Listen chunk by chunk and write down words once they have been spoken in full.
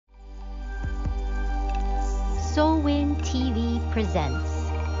Soulwind TV presents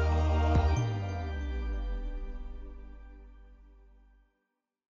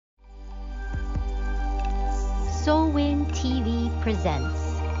Soulwind TV presents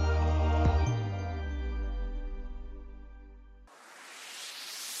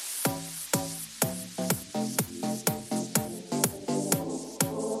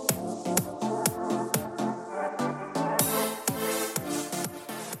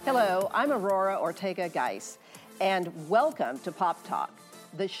Hello, I'm Aurora Ortega-Geis, and welcome to Pop Talk,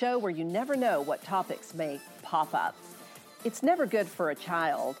 the show where you never know what topics may pop up. It's never good for a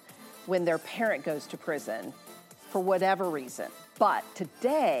child when their parent goes to prison for whatever reason. But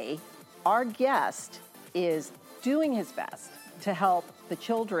today, our guest is doing his best to help the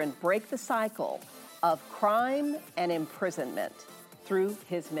children break the cycle of crime and imprisonment through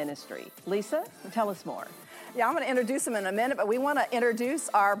his ministry. Lisa, tell us more. Yeah, I'm going to introduce him in a minute, but we want to introduce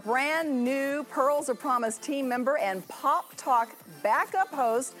our brand new Pearls of Promise team member and Pop Talk backup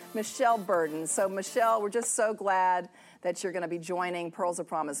host, Michelle Burden. So, Michelle, we're just so glad that you're going to be joining Pearls of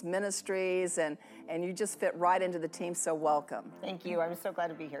Promise Ministries, and you just fit right into the team, so welcome. Thank you. I'm so glad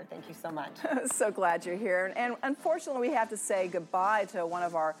to be here. Thank you so much. So glad you're here. And unfortunately, we have to say goodbye to one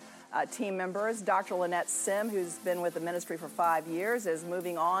of our team members. Dr. Lynette Sim, who's been with the ministry for 5 years, is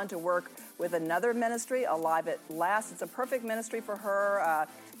moving on to work with another ministry, Alive at Last. It's a perfect ministry for her.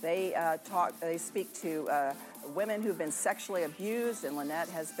 They speak to women who've been sexually abused, and Lynette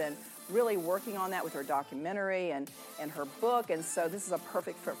has been really working on that with her documentary and her book, and so this is a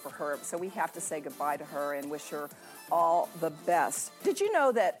perfect fit for her. So we have to say goodbye to her and wish her all the best. Did you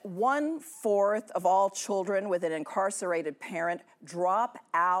know that 1/4 of all children with an incarcerated parent drop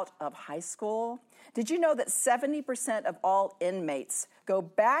out of high school? Did you know that 70% of all inmates go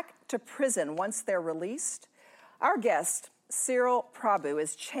back to prison once they're released? Our guest, Cyril Prabhu,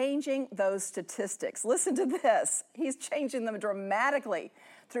 is changing those statistics. Listen to this. He's changing them dramatically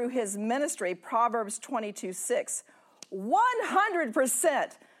through his ministry, Proverbs 22:6.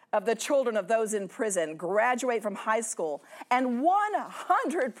 100% of the children of those in prison graduate from high school, and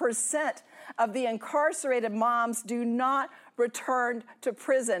 100% of the incarcerated moms do not return to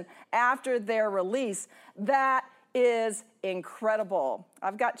prison after their release. That is incredible.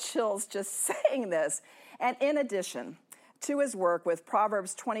 I've got chills just saying this. And in addition to his work with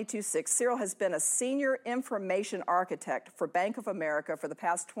Proverbs 22:6, Cyril has been a senior information architect for Bank of America for the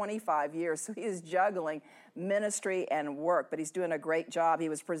past 25 years. So he is juggling ministry and work, but he's doing a great job. He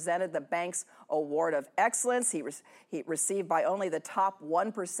was presented the bank's Award of Excellence. He received by only the top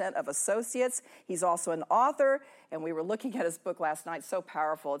 1% of associates. He's also an author, and we were looking at his book last night. So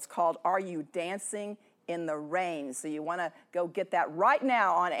powerful. It's called Are You Dancing in the Rain? So you want to go get that right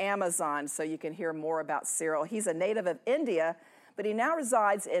now on Amazon so you can hear more about Cyril. He's a native of India, but he now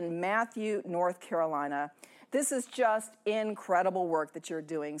resides in Matthew, North Carolina. This is just incredible work that you're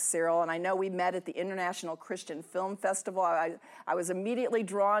doing, Cyril. And I know we met at the International Christian Film Festival. I was immediately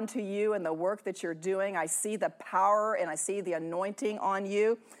drawn to you and the work that you're doing. I see the power and I see the anointing on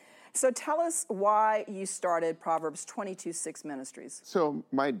you. So tell us why you started Proverbs 22:6 Ministries. So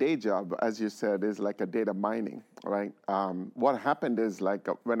my day job, as you said, is like a data mining, right? What happened is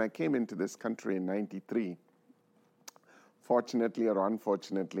when I came into this country in 93, fortunately or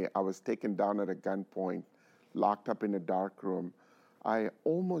unfortunately, I was taken down at a gunpoint, locked up in a dark room. I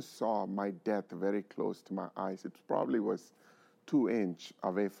almost saw my death very close to my eyes. It probably was 2 inches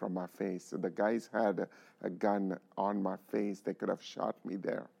away from my face. So the guys had a gun on my face. They could have shot me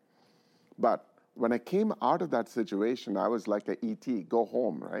there. But when I came out of that situation, I was like a E.T., go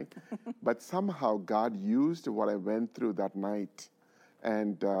home, right? But somehow God used what I went through that night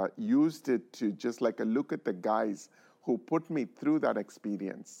and used it to just like a look at the guys who put me through that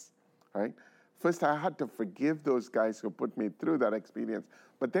experience, right? First, I had to forgive those guys who put me through that experience.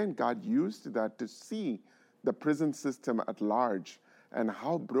 But then God used that to see the prison system at large and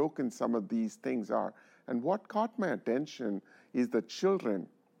how broken some of these things are. And what caught my attention is the children.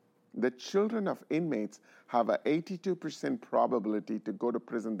 The children of inmates have an 82% probability to go to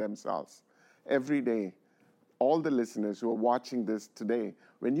prison themselves. Every day, all the listeners who are watching this today,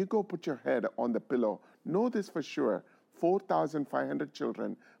 when you go put your head on the pillow, know this for sure, 4,500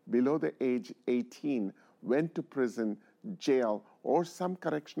 children below the age 18 went to prison, jail, or some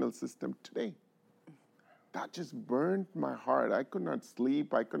correctional system today. That just burned my heart. I could not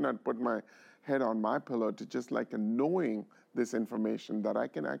sleep. I could not put my head on my pillow to just like knowing this information that I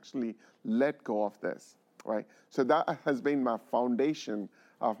can actually let go of this, right? So that has been my foundation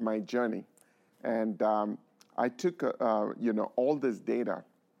of my journey. And I took, all this data.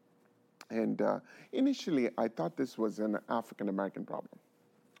 And initially, I thought this was an African-American problem.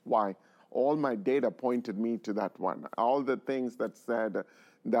 Why? all my data pointed me to that one. All the things that said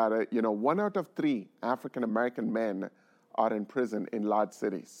that, 1 out of 3 African-American men are in prison in large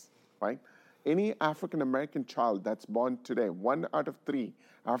cities, right? Any African-American child that's born today, 1 out of 3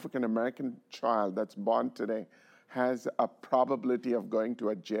 African-American child that's born today has a probability of going to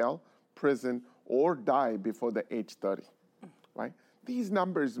a jail, prison, or die before the age 30, right? These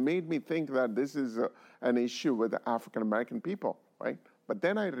numbers made me think that this is an issue with the African-American people, right? But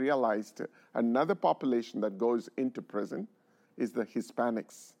then I realized another population that goes into prison is the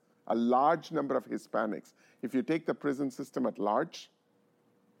Hispanics, a large number of Hispanics. If you take the prison system at large,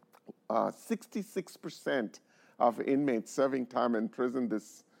 66% of inmates serving time in prison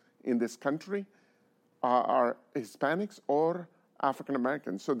in this country are Hispanics or African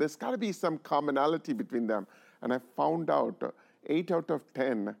Americans. So there's got to be some commonality between them. And I found out 8 out of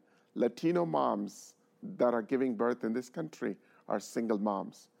 10 Latino moms that are giving birth in this country are single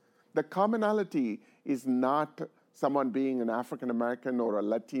moms. The commonality is not someone being an African American or a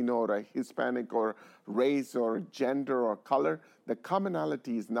Latino or a Hispanic or race or gender or color. The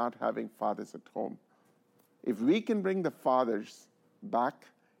commonality is not having fathers at home. If we can bring the fathers back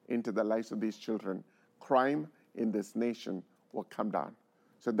into the lives of these children, crime in this nation will come down.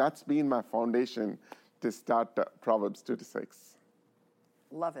 So that's been my foundation to start Proverbs 2-6.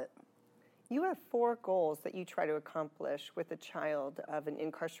 Love it. You have 4 goals that you try to accomplish with a child of an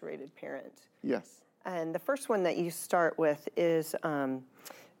incarcerated parent. Yes. And the first one that you start with is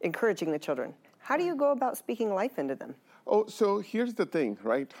encouraging the children. How do you go about speaking life into them? Oh, so here's the thing,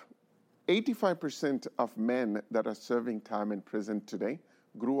 right? 85% of men that are serving time in prison today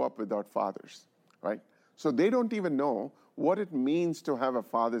grew up without fathers, right? So they don't even know what it means to have a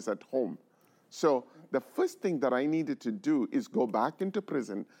father at home. So the first thing that I needed to do is go back into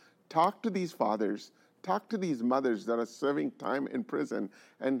prison, talk to these fathers, talk to these mothers that are serving time in prison,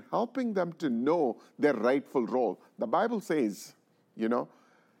 and helping them to know their rightful role. The Bible says,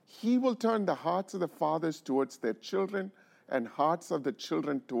 He will turn the hearts of the fathers towards their children and hearts of the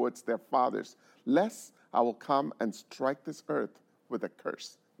children towards their fathers, lest I will come and strike this earth with a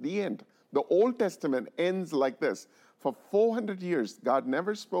curse. The end. The Old Testament ends like this. For 400 years, God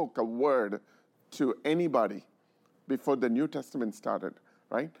never spoke a word to anybody before the New Testament started,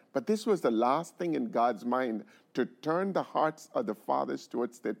 right? But this was the last thing in God's mind, to turn the hearts of the fathers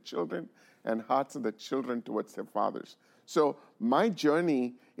towards their children and hearts of the children towards their fathers. So my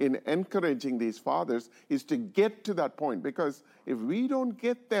journey in encouraging these fathers is to get to that point, because if we don't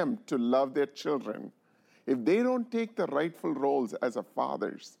get them to love their children, if they don't take the rightful roles as a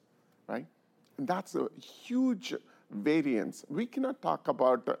fathers, right? And that's a huge variance. We cannot talk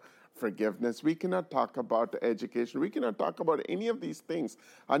about forgiveness. We cannot talk about education. We cannot talk about any of these things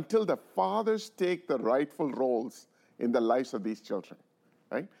until the fathers take the rightful roles in the lives of these children,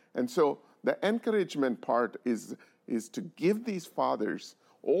 right? And so the encouragement part is to give these fathers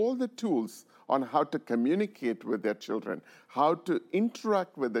all the tools on how to communicate with their children, how to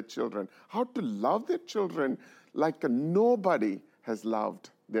interact with their children, how to love their children like nobody has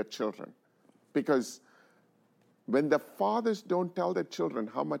loved their children. Because when the fathers don't tell their children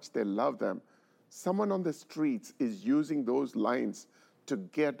how much they love them, someone on the streets is using those lines to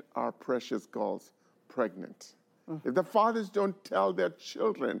get our precious girls pregnant. If the fathers don't tell their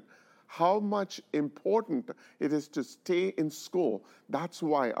children how much important it is to stay in school, that's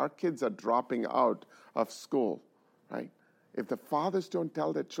why our kids are dropping out of school, right? If the fathers don't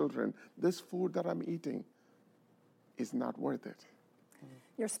tell their children, this food that I'm eating is not worth it.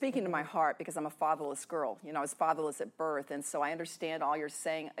 You're speaking to my heart, because I'm a fatherless girl. I was fatherless at birth, and so I understand all you're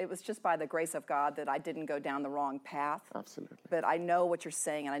saying. It was just by the grace of God that I didn't go down the wrong path. Absolutely. But I know what you're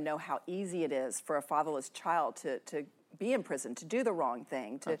saying, and I know how easy it is for a fatherless child to be in prison, to do the wrong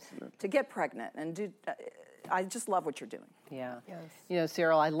thing, to get pregnant, and do. I just love what you're doing. Yeah. Yes.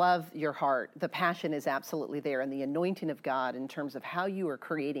 Cyril, I love your heart. The passion is absolutely there, and the anointing of God in terms of how you are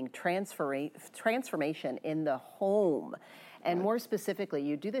creating transformation in the home. And more specifically,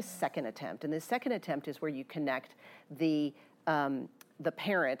 you do this second attempt, and this second attempt is where you connect the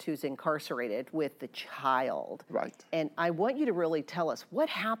parent who's incarcerated with the child. Right. And I want you to really tell us what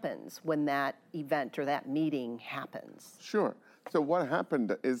happens when that event or that meeting happens. Sure. So what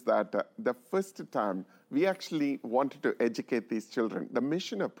happened is that the first time we actually wanted to educate these children. The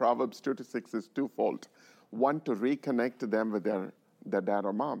mission of Proverbs 2-6 is twofold. One, to reconnect them with their dad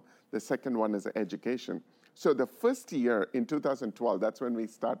or mom. The second one is education. So the first year in 2012, that's when we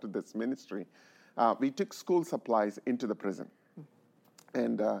started this ministry, we took school supplies into the prison.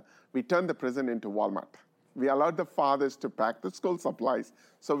 And we turned the prison into Walmart. We allowed the fathers to pack the school supplies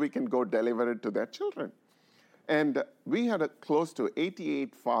so we can go deliver it to their children. And we had close to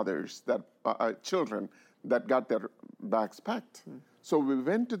 88 fathers, children, that got their bags packed. So we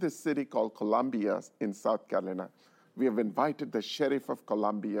went to this city called Columbia in South Carolina. We have invited the sheriff of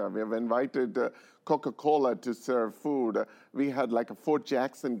Columbia. We have invited Coca-Cola to serve food. We had like a Fort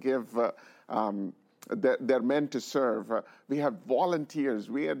Jackson give their men to serve. We had volunteers.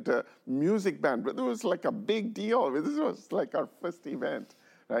 We had music band. But it was like a big deal. This was like our first event,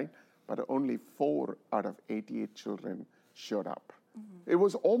 right? But only 4 out of 88 children showed up. It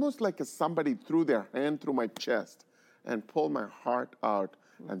was almost like somebody threw their hand through my chest and pulled my heart out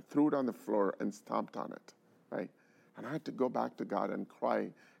and threw it on the floor and stomped on it, right? And I had to go back to God and cry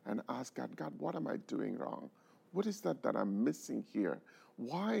and ask God, God, what am I doing wrong? What is that I'm missing here?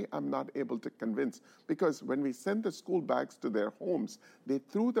 Why I'm not able to convince? Because when we sent the school bags to their homes, they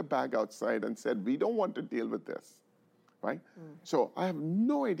threw the bag outside and said, we don't want to deal with this, right? So I have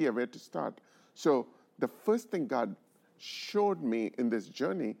no idea where to start. So the first thing God showed me in this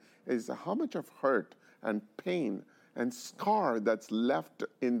journey is how much of hurt and pain and scar that's left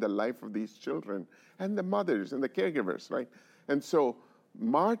in the life of these children and the mothers and the caregivers, right? And so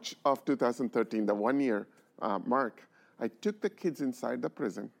March of 2013, the 1-year mark, I took the kids inside the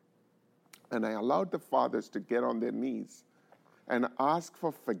prison and I allowed the fathers to get on their knees and ask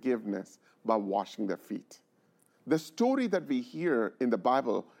for forgiveness by washing their feet. The story that we hear in the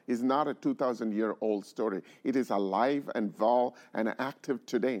Bible is not a 2,000-year-old story. It is alive and well and active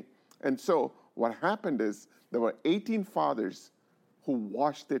today. And so what happened is there were 18 fathers who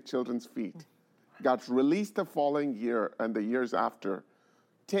washed their children's feet, got released the following year and the years after.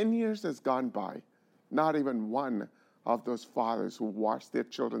 10 years has gone by. Not even one of those fathers who washed their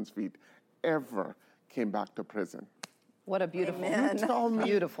children's feet ever came back to prison. What a beautiful, Amen. Tell me,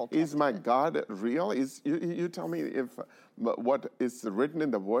 beautiful is my God real? You tell me if what is written in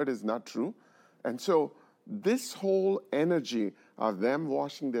the Word is not true. And so this whole energy of them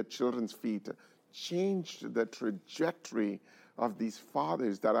washing their children's feet changed the trajectory of these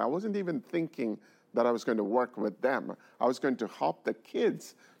fathers that I wasn't even thinking that I was going to work with them. I was going to help the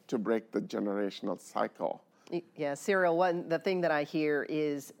kids to break the generational cycle. Yeah, Cyril, the thing that I hear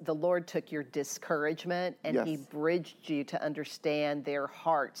is the Lord took your discouragement and Yes. He bridged you to understand their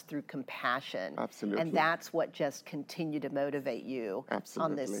hearts through compassion. Absolutely. And that's what just continued to motivate you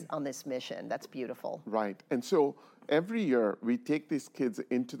Absolutely. on this mission. That's beautiful. Right. And so every year we take these kids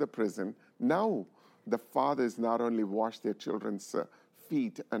into the prison. Now the fathers not only wash their children's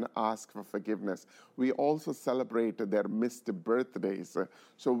feet and ask for forgiveness, we also celebrate their missed birthdays.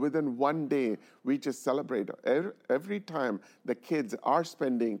 So within one day, we just celebrate. Every time the kids are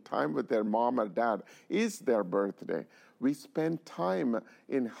spending time with their mom or dad is their birthday. We spend time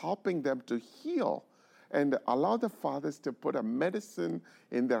in helping them to heal and allow the fathers to put a medicine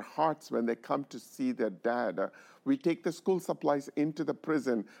in their hearts when they come to see their dad. We take the school supplies into the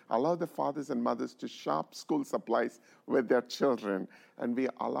prison, allow the fathers and mothers to shop school supplies with their children, and we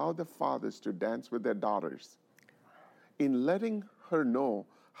allow the fathers to dance with their daughters. In letting her know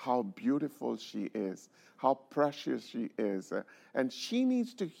how beautiful she is, how precious she is, and she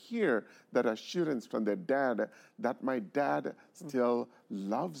needs to hear that assurance from their dad that my dad still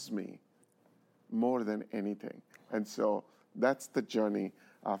loves me more than anything. And so that's the journey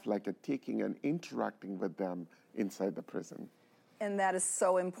of taking and interacting with them inside the prison. And that is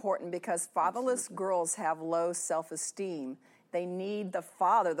so important because fatherless girls have low self-esteem. They need the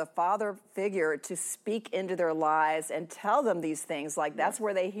father figure to speak into their lives and tell them these things. Like that's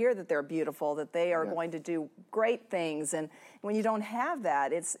where they hear that they're beautiful, that they are going to do great things. And when you don't have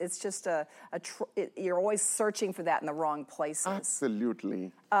that, it's just you're always searching for that in the wrong places.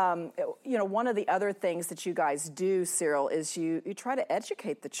 Absolutely. One of the other things that you guys do, Cyril, is you try to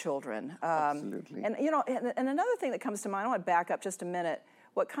educate the children. Absolutely. And another thing that comes to mind, I want to back up just a minute.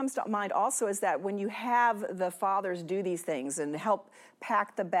 What comes to mind also is that when you have the fathers do these things and help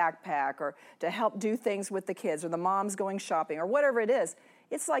pack the backpack or to help do things with the kids or the moms going shopping or whatever it is,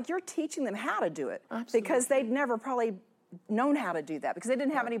 it's like you're teaching them how to do it. Absolutely. Because they'd never probably known how to do that because they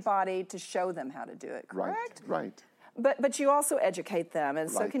didn't have anybody to show them how to do it, correct? Right. But you also educate them.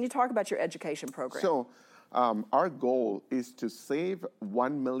 And so Right. can you talk about your education program? So our goal is to save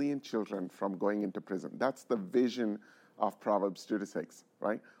 1 million children from going into prison. That's the vision of Proverbs 2-6,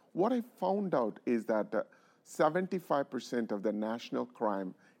 right? What I found out is that 75% of the national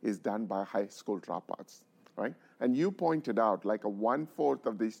crime is done by high school dropouts, right? And you pointed out 1/4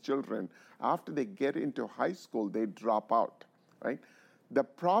 of these children, after they get into high school, they drop out, right? The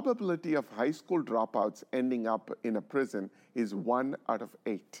probability of high school dropouts ending up in a prison is 1 out of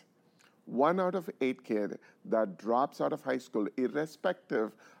 8. 1 out of 8 kid that drops out of high school,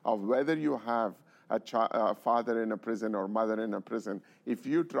 irrespective of whether you have a father in a prison or mother in a prison. If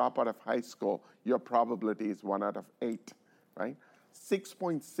you drop out of high school, your probability is 1 out of 8, right?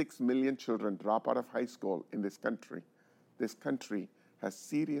 6.6 million children drop out of high school in this country. This country has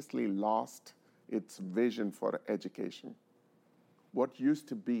seriously lost its vision for education. What used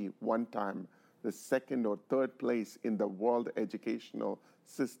to be one time the second or third place in the world educational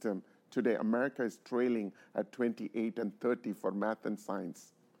system, today America is trailing at 28 and 30 for math and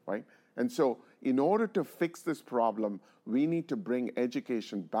science, right? And so in order to fix this problem, we need to bring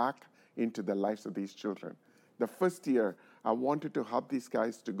education back into the lives of these children. The first year, I wanted to help these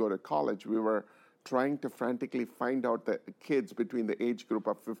guys to go to college. We were trying to frantically find out the kids between the age group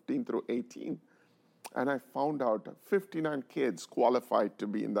of 15 through 18. And I found out 59 kids qualified to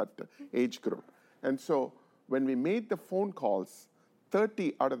be in that age group. And so when we made the phone calls,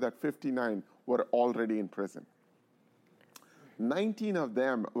 30 out of that 59 were already in prison. 19 of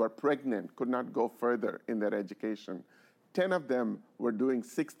them were pregnant, could not go further in their education. 10 of them were doing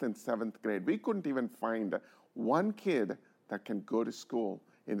 6th and 7th grade. We couldn't even find one kid that can go to school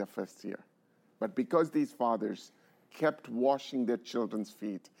in the first year. But because these fathers kept washing their children's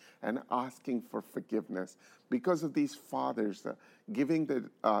feet and asking for forgiveness, because of these fathers giving the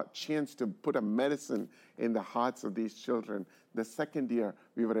chance to put a medicine in the hearts of these children, the second year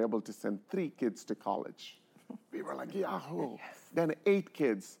we were able to send 3 kids to college. We were like, yahoo! Yes. Then 8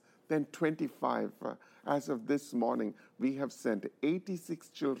 kids, then 25. As of this morning, we have sent 86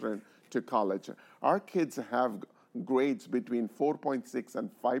 children to college. Our kids have grades between 4.6 and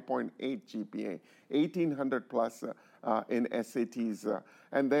 5.8 GPA, 1,800 plus in SATs.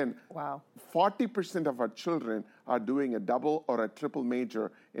 And then 40% of our children are doing a double or a triple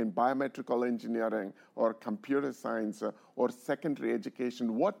major in biometrical engineering or computer science or secondary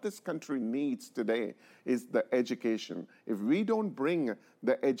education. What this country needs today is the education. If we don't bring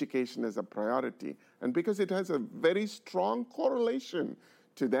the education as a priority, and because it has a very strong correlation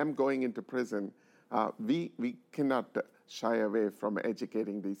to them going into prison, we cannot shy away from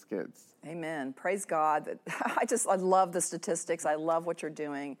educating these kids. Amen. Praise God. I love the statistics. I love what you're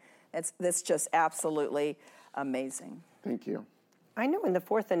doing. It's just absolutely amazing. Thank you. I know in the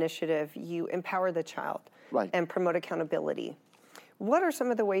 4th initiative, you empower the child and promote accountability. What are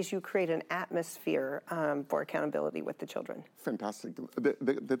some of the ways you create an atmosphere for accountability with the children? Fantastic.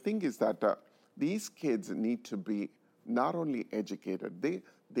 The thing is that these kids need to be not only educated,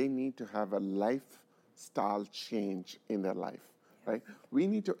 they need to have a lifestyle change in their life, right? We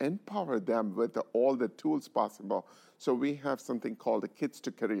need to empower them with all the tools possible. So we have something called the Kids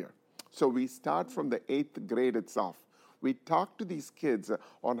to Career. So we start from the 8th grade itself. We talk to these kids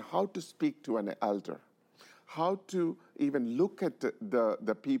on how to speak to an elder, how to even look at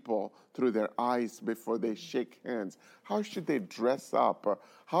the people through their eyes before they shake hands, how should they dress up,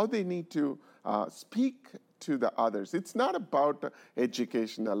 how they need to speak to the others. It's not about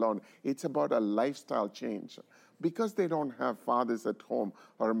education alone. It's about a lifestyle change. Because they don't have fathers at home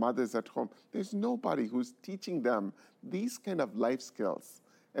or mothers at home, there's nobody who's teaching them these kind of life skills.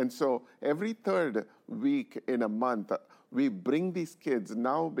 And so every 3rd week in a month, we bring these kids.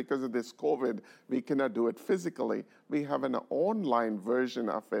 Now, because of this COVID, we cannot do it physically. We have an online version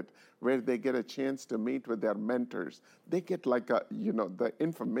of it where they get a chance to meet with their mentors. They get the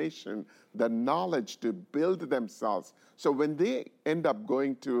information, the knowledge to build themselves. So when they end up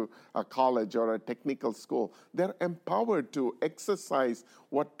going to a college or a technical school, they're empowered to exercise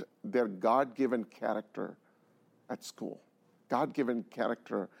what their God-given character at school, God-given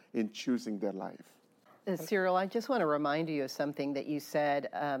character in choosing their life. Cyril, I just want to remind you of something that you said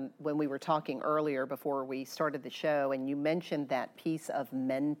when we were talking earlier before we started the show, and you mentioned that piece of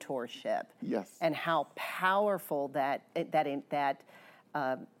mentorship. Yes. And how powerful that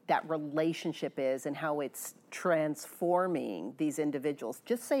relationship is, and how it's transforming these individuals.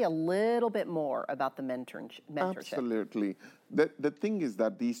 Just say a little bit more about the mentorship. Absolutely. The thing is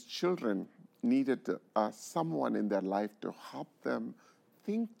that these children needed someone in their life to help them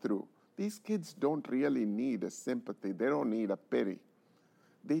think through. These kids don't really need a sympathy. They don't need a pity.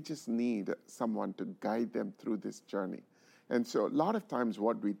 They just need someone to guide them through this journey. And so a lot of times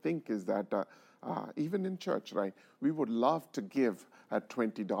what we think is that even in church, right, we would love to give a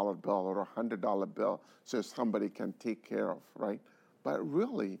 $20 bill or a $100 bill so somebody can take care of, right? But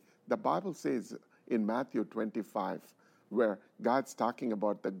really, the Bible says in Matthew 25, where God's talking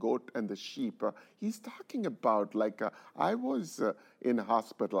about the goat and the sheep, he's talking about I was in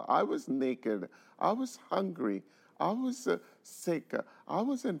hospital, I was naked, I was hungry, I was sick, I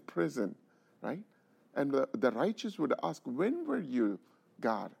was in prison, right? And the righteous would ask, when were you,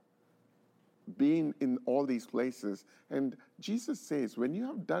 God? been in all these places. And Jesus says, when you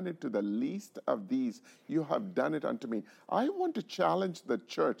have done it to the least of these, you have done it unto me. I want to challenge the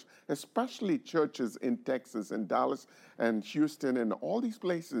church, especially churches in Texas and Dallas and Houston and all these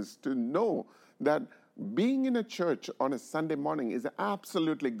places, to know that being in a church on a Sunday morning is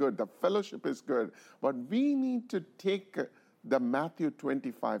absolutely good. The fellowship is good. But we need to take the Matthew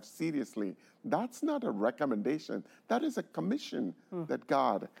 25 seriously. That's not a recommendation. That is a commission that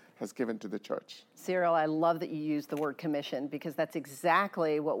God has given to the church. Cyril, I love that you use the word commission, because that's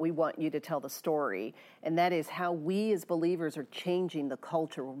exactly what we want you to tell the story. And that is how we as believers are changing the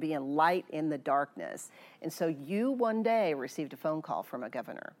culture. We're being light in the darkness. And so you one day received a phone call from a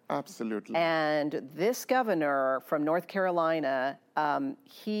governor. Absolutely. And this governor from North Carolina,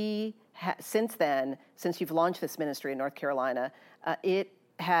 since then, since you've launched this ministry in North Carolina, it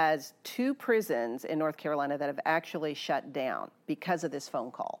has 2 prisons in North Carolina that have actually shut down because of this phone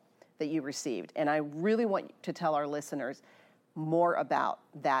call that you received. And I really want to tell our listeners more about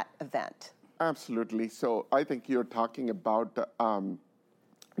that event. Absolutely. So I think you're talking about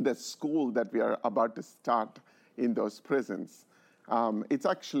the school that we are about to start in those prisons. It's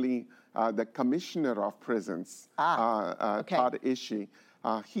actually the commissioner of prisons, Todd Ishii.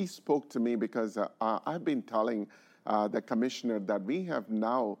 He spoke to me because I've been telling the commissioner that we have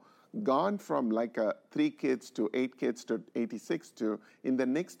now gone from like 3 kids to 8 kids to 86 to, in the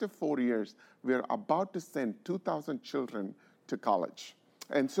next 4 years, we're about to send 2,000 children to college.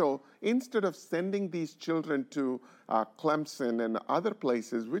 And so instead of sending these children to Clemson and other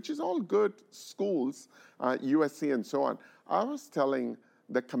places, which is all good schools, USC and so on, I was telling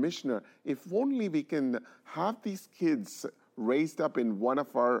the commissioner, if only we can have these kids raised up in one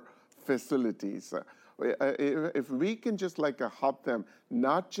of our facilities, if we can just help them,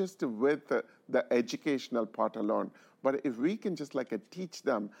 not just with the educational part alone, but if we can just teach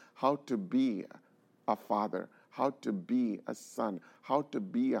them how to be a father, how to be a son, how to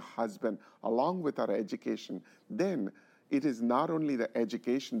be a husband, along with our education, then it is not only the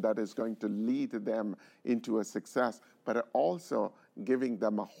education that is going to lead them into a success, but also giving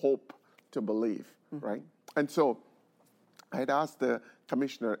them a hope to believe, right? And so I'd asked the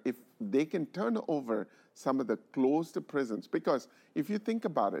commissioner if they can turn over some of the closed prisons, because if you think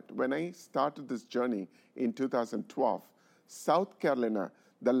about it, when I started this journey in 2012, South Carolina,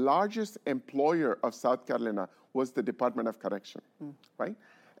 the largest employer of South Carolina was the Department of Correction, right?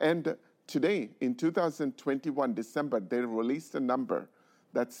 And today, in 2021, December, they released a number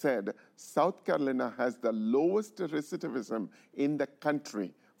that said South Carolina has the lowest recidivism in the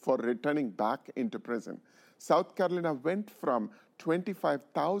country for returning back into prison. South Carolina went from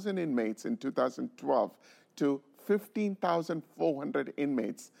 25,000 inmates in 2012 to 15,400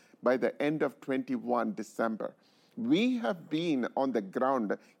 inmates by the end of 21 December. We have been on the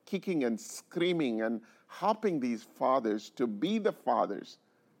ground kicking and screaming and helping these fathers to be the fathers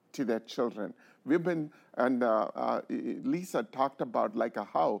to their children. We've been, and Lisa talked about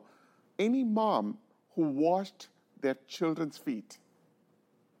how any mom who washed their children's feet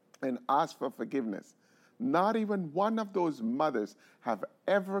and asked for forgiveness, not even one of those mothers have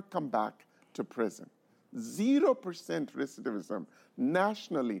ever come back to prison. 0% recidivism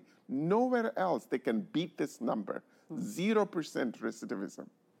nationally. Nowhere else they can beat this number. 0% recidivism,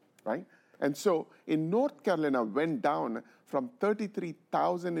 right? And so in North Carolina went down from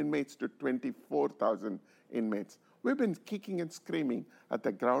 33,000 inmates to 24,000 inmates. We've been kicking and screaming at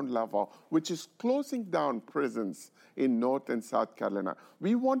the ground level, which is closing down prisons in North and South Carolina.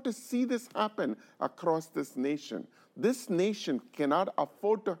 We want to see this happen across this nation. This nation cannot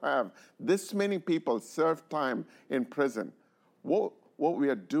afford to have this many people serve time in prison. What we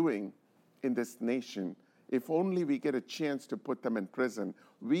are doing in this nation, if only we get a chance to put them in prison,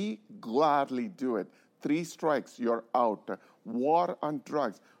 we gladly do it. 3 strikes, you're out. War on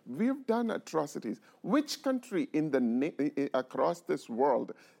drugs. We've done atrocities. Which country across this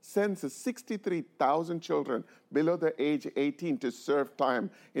world sends 63,000 children below the age 18 to serve time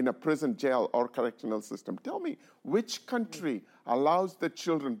in a prison, jail, or correctional system? Tell me, which country allows the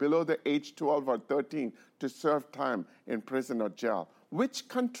children below the age 12 or 13 to serve time in prison or jail? Which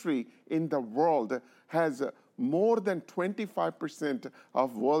country in the world has more than 25%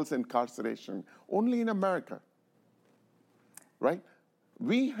 of world's incarceration? Only in America, right?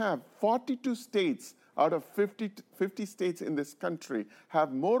 We have 42 states out of 50 states in this country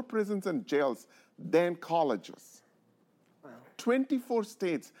have more prisons and jails than colleges. Wow. 24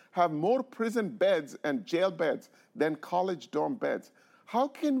 states have more prison beds and jail beds than college dorm beds. How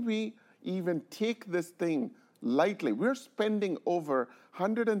can we even take this thing lightly? We're spending over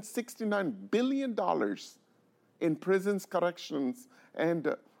 $169 billion in prisons, corrections,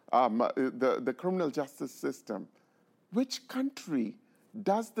 and the criminal justice system. Which country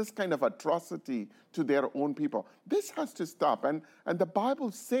does this kind of atrocity to their own people? This has to stop, and the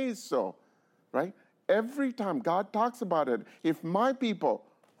Bible says so, right? Every time God talks about it, if my people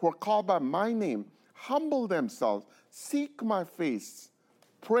who are called by my name humble themselves, seek my face,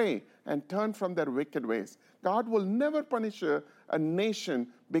 pray, and turn from their wicked ways, God will never punish a nation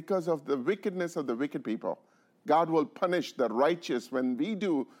because of the wickedness of the wicked people. God will punish the righteous when we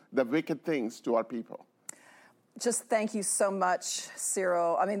do the wicked things to our people. Just thank you so much,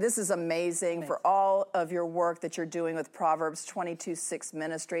 Cyril. I mean, this is amazing for all of your work that you're doing with Proverbs 22:6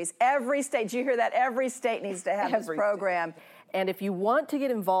 Ministries. Every state, did you hear that? Every state needs to have this program. And if you want to get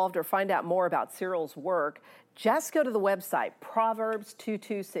involved or find out more about Cyril's work, just go to the website,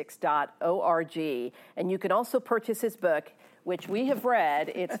 proverbs226.org, and you can also purchase his book, which we have read.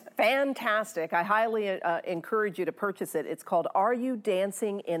 It's fantastic. I highly encourage you to purchase it. It's called Are You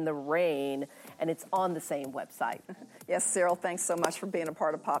Dancing in the Rain? And it's on the same website. Yes, Cyril, thanks so much for being a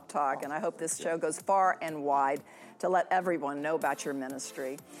part of Pop Talk, and I hope this show goes far and wide to let everyone know about your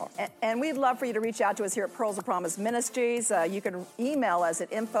ministry. Awesome. And we'd love for you to reach out to us here at Pearls of Promise Ministries. You can email us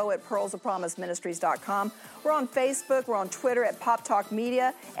at info@pearlsofpromiseministries.com. We're on Facebook, we're on Twitter at Pop Talk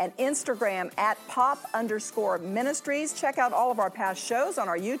Media, and Instagram at Pop_Ministries. Check out all of our past shows on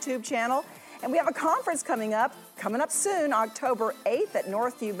our YouTube channel. And we have a conference coming up soon, October 8th at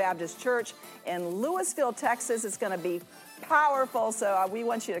Northview Baptist Church in Louisville, Texas. It's going to be powerful, so we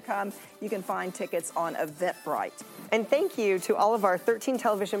want you to come. You can find tickets on Eventbrite. And thank you to all of our 13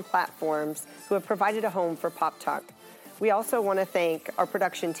 television platforms who have provided a home for Pop Talk. We also want to thank our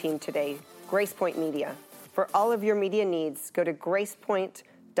production team today, Grace Point Media. For all of your media needs, go to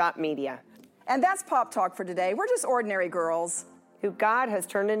gracepoint.media. And that's Pop Talk for today. We're just ordinary girls who God has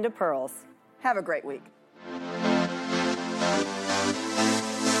turned into pearls. Have a great week.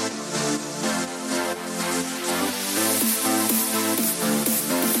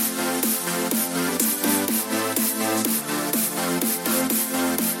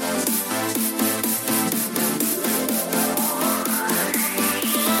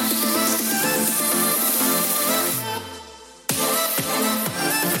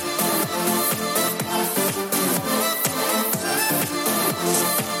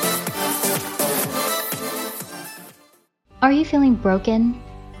 Are you feeling broken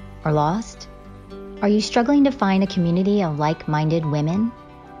or lost? Are you struggling to find a community of like-minded women?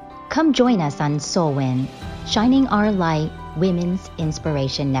 Come join us on Soulwin, Shining Our Light Women's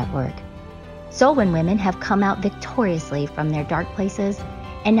Inspiration Network. Soulwin women have come out victoriously from their dark places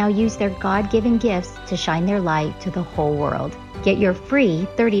and now use their God-given gifts to shine their light to the whole world. Get your free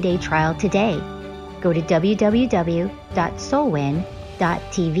 30-day trial today. Go to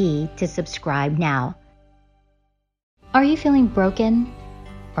www.soulwin.tv to subscribe now. Are you feeling broken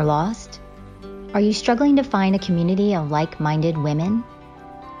or lost? Are you struggling to find a community of like-minded women?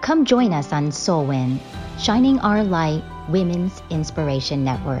 Come join us on Soulwin, Shining Our Light Women's Inspiration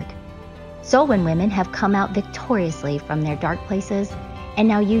Network. Soulwin women have come out victoriously from their dark places and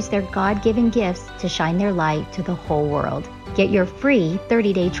now use their God-given gifts to shine their light to the whole world. Get your free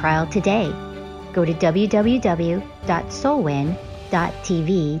 30-day trial today. Go to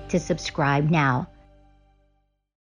www.soulwin.tv to subscribe now.